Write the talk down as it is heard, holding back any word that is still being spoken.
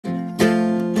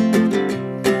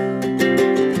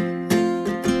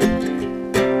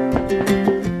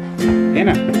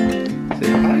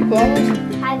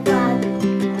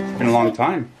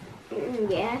time.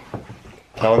 Yeah.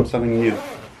 Tell them something new.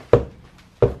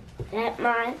 That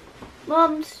my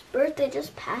mom's birthday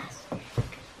just passed.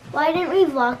 Why didn't we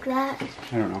vlog that?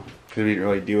 I don't know, because we didn't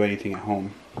really do anything at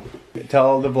home.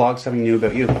 Tell the vlog something new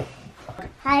about you.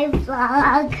 Hi,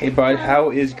 vlog. Hey bud,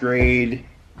 how is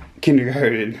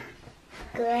kindergarten?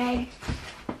 Good.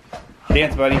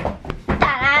 Dance, buddy.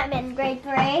 I'm in grade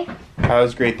 3.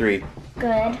 How's grade 3?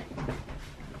 Good.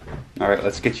 Alright,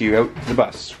 let's get you out to the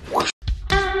bus.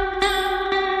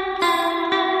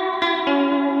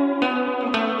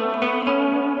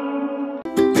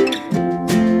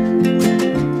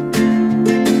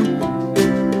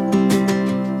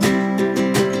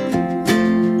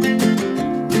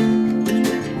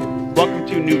 Welcome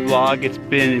to a new vlog. It's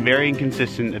been very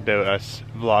inconsistent about us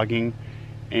vlogging,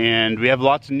 and we have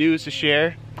lots of news to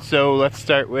share. So let's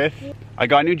start with, I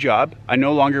got a new job. I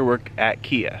no longer work at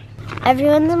Kia.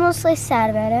 Everyone's mostly sad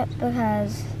about it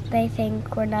because they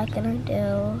think we're not gonna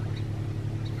do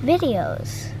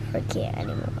videos for Kia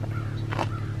anymore.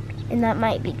 And that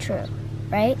might be true,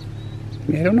 right?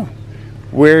 I don't know.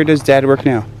 Where does Dad work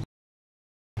now?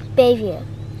 Bayview.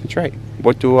 That's right.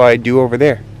 What do I do over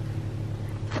there?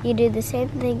 You do the same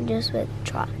thing just with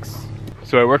trucks.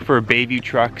 So I work for Bayview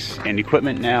Trucks and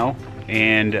Equipment now,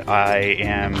 and I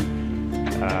am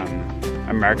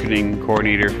a marketing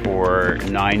coordinator for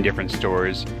 9 different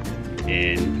stores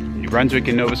in New Brunswick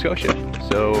and Nova Scotia.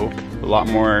 So a lot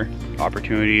more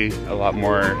opportunity, a lot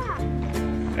more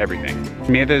everything.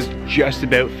 Samantha's just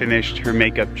about finished her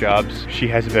makeup jobs. She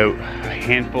has about a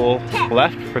handful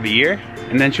left for the year,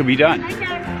 and then she'll be done.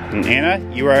 And Anna,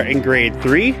 you are in grade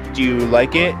 3. Do you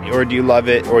like it, or do you love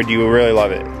it, or do you really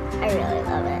love it? I really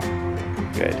love it.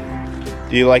 Good.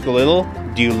 Do you like a little?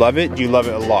 Do you love it? Do you love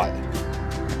it a lot?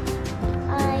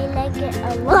 I like it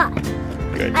a lot.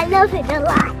 Good. I love it a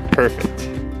lot. Perfect.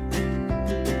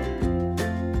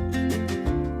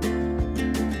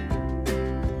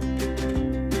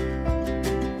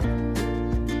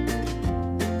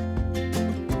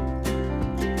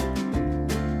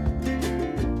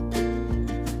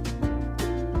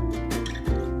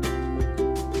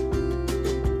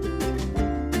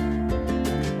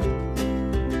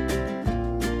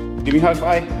 Give me a high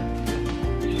five.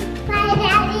 Bye,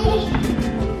 Daddy.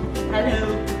 Hello.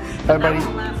 Hi, buddy.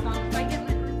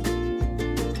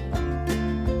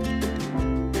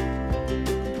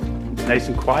 Nice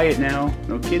and quiet now.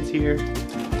 No kids here.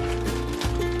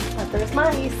 But there's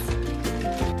mice.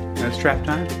 No trap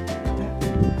time.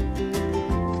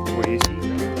 What do you see?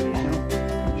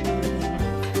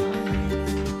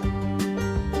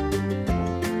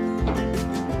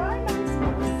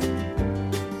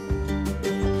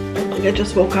 I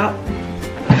just woke up.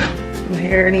 My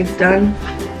hair needs done.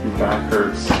 My back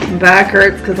hurts. My back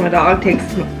hurts because my dog takes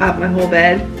up my whole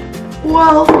bed.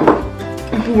 Well,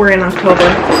 we're in October.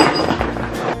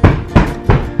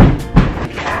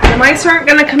 The mice aren't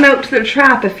gonna come out to the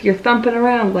trap if you're thumping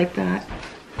around like that.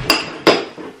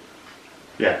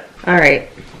 Yeah.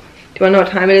 Alright. Do you wanna know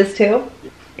what time it is too?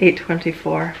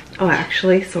 8:24. Oh,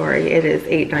 actually, sorry, it is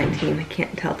 8:19. I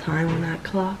can't tell time on that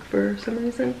clock for some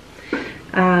reason.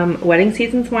 Wedding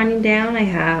season's winding down. I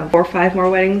have 4 or 5 more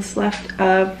weddings left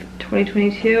of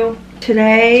 2022.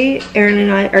 Today, Erin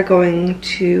and I are going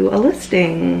to a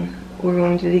listing. We're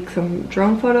going to take some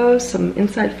drone photos, some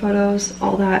inside photos,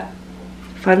 all that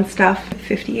fun stuff.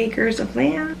 50 acres of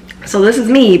land. So this is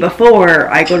me before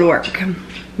I go to work.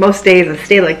 Most days I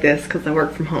stay like this because I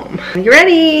work from home. You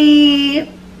ready?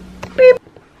 Beep.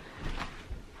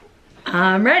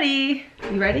 I'm ready.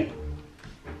 You ready?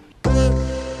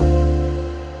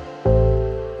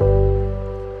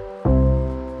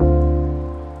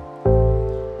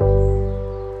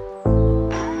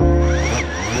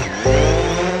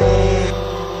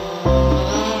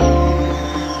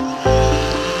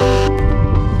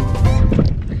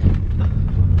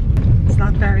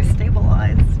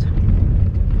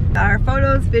 Our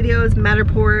photos, videos,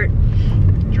 Matterport,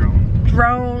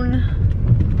 drone,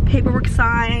 paperwork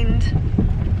signed,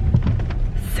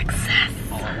 success.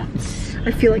 All at once.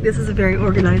 I feel like this is very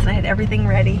organized. I had everything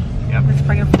ready. Yep. Let's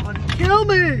bring a phone. Kill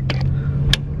me!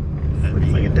 Looks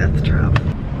like a death trap.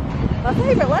 My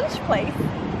favorite lunch place.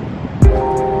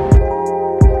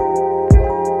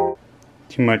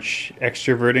 Too much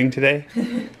extroverting today?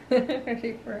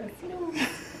 Ready for us?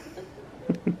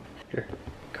 Here.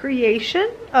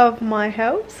 Creation of my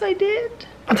house I did.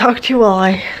 I'll talk to you while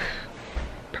I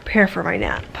prepare for my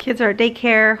nap. Kids are at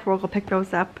daycare. We'll go pick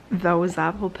those up.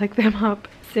 We'll pick them up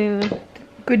soon.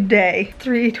 Good day.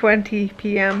 3:20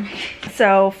 p.m.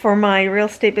 So for my real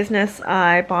estate business,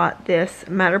 I bought this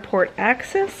Matterport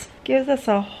Axis. gives us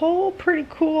a whole pretty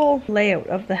cool layout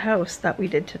of the house that we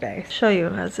did today. Show you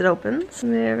as it opens.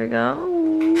 There we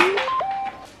go.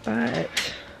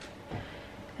 But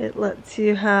it lets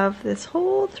you have this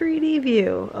whole 3D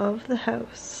view of the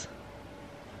house.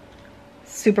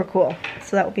 Super cool.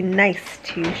 So that would be nice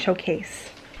to showcase.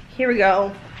 Here we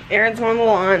go. Aaron's mowing the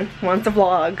lawn, wants a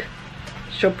vlog.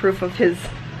 Show proof of his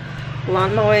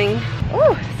lawn mowing.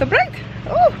 Oh, so bright.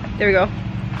 Oh, there we go.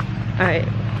 All right,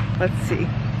 let's see.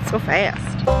 So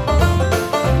fast.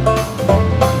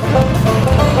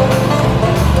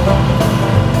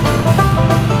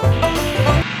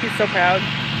 He's so proud.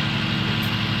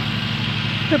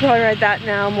 He'll probably ride that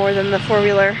now more than the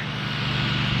four-wheeler.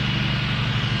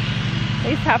 At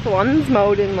least half the lawn's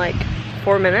mowed in like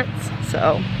 4 minutes,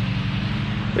 so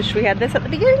wish we had this at the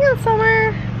beginning of the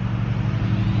summer.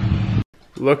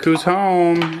 Look who's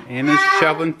home. Anna's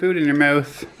shoveling food in her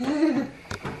mouth.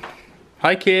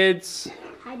 Hi, kids.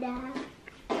 Hi, Dad.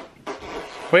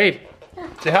 Wait.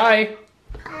 Say hi.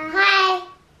 Hi.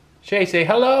 Shay, say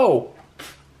hello.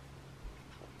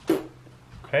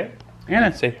 Okay.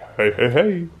 Anna, say hey, hey,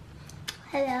 hey.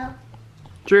 Hello.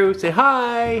 Drew, say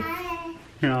hi. Hi.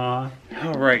 Aww.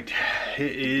 All right.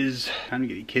 It is time to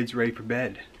get the kids ready for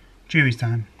bed. Chewy's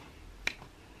time.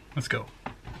 Let's go.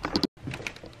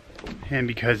 And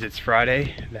because it's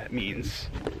Friday, that means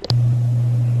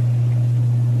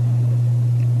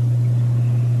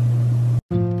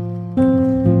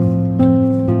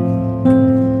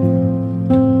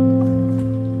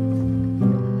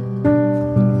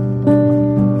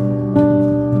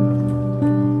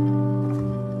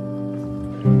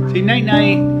say night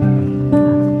night.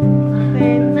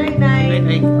 Say night night. Night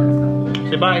night.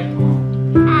 Say bye.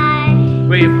 Hi.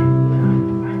 Wave.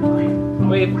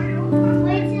 Wave.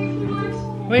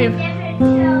 Wave.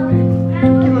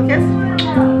 Give a kiss.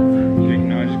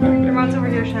 No, I just got The remote's over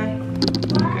here, Shay.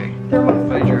 okay. The remote